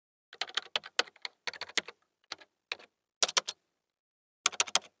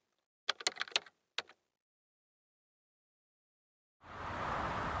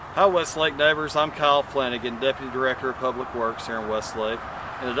Hi Westlake neighbors, I'm Kyle Flanagan, Deputy Director of Public Works here in Westlake.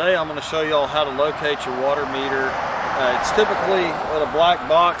 And today I'm going to show you all how to locate your water meter. It's typically at a black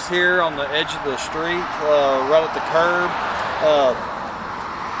box here on the edge of the street, right at the curb.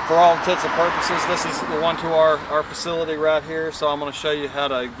 For all intents and purposes, this is the one to our facility right here. So I'm going to show you how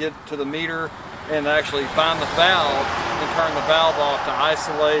to get to the meter and actually find the valve and turn the valve off to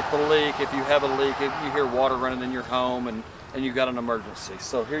isolate the leak if you have a leak, if you hear water running in your home and you've got an emergency.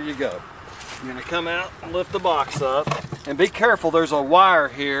 So here you go. You're going to come out and lift the box up. And be careful, there's a wire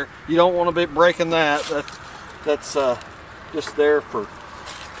here. You don't want to be breaking that. That's just there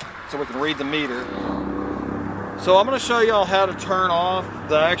so we can read the meter. So I'm going to show y'all how to turn off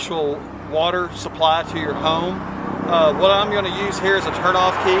the actual water supply to your home. What I'm going to use here is a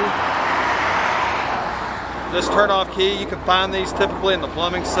turn-off key. This turn-off key, you can find these typically in the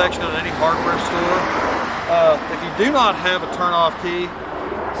plumbing section at any hardware store. If you do not have a turn-off key,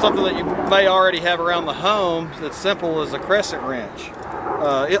 something that you may already have around the home that's simple as a crescent wrench.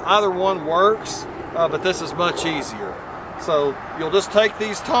 Either one works, but this is much easier. So you'll just take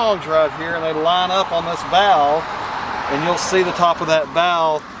these tongs right here and they line up on this valve and you'll see the top of that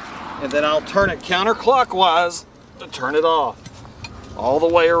valve, and then I'll turn it counterclockwise to turn it off. All the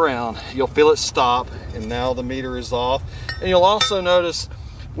way around. You'll feel it stop, and now the meter is off. And you'll also notice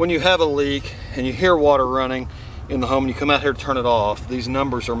when you have a leak and you hear water running in the home and you come out here to turn it off, these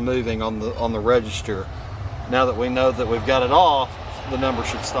numbers are moving on the register. Now that we know that we've got it off, the number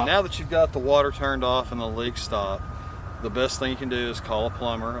should stop. Now that you've got the water turned off and the leak stopped, the best thing you can do is call a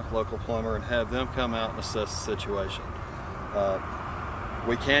plumber, a local plumber, and have them come out and assess the situation.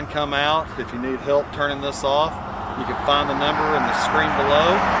 We can come out if you need help turning this off. You can find the number in the screen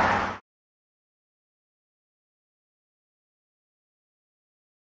below.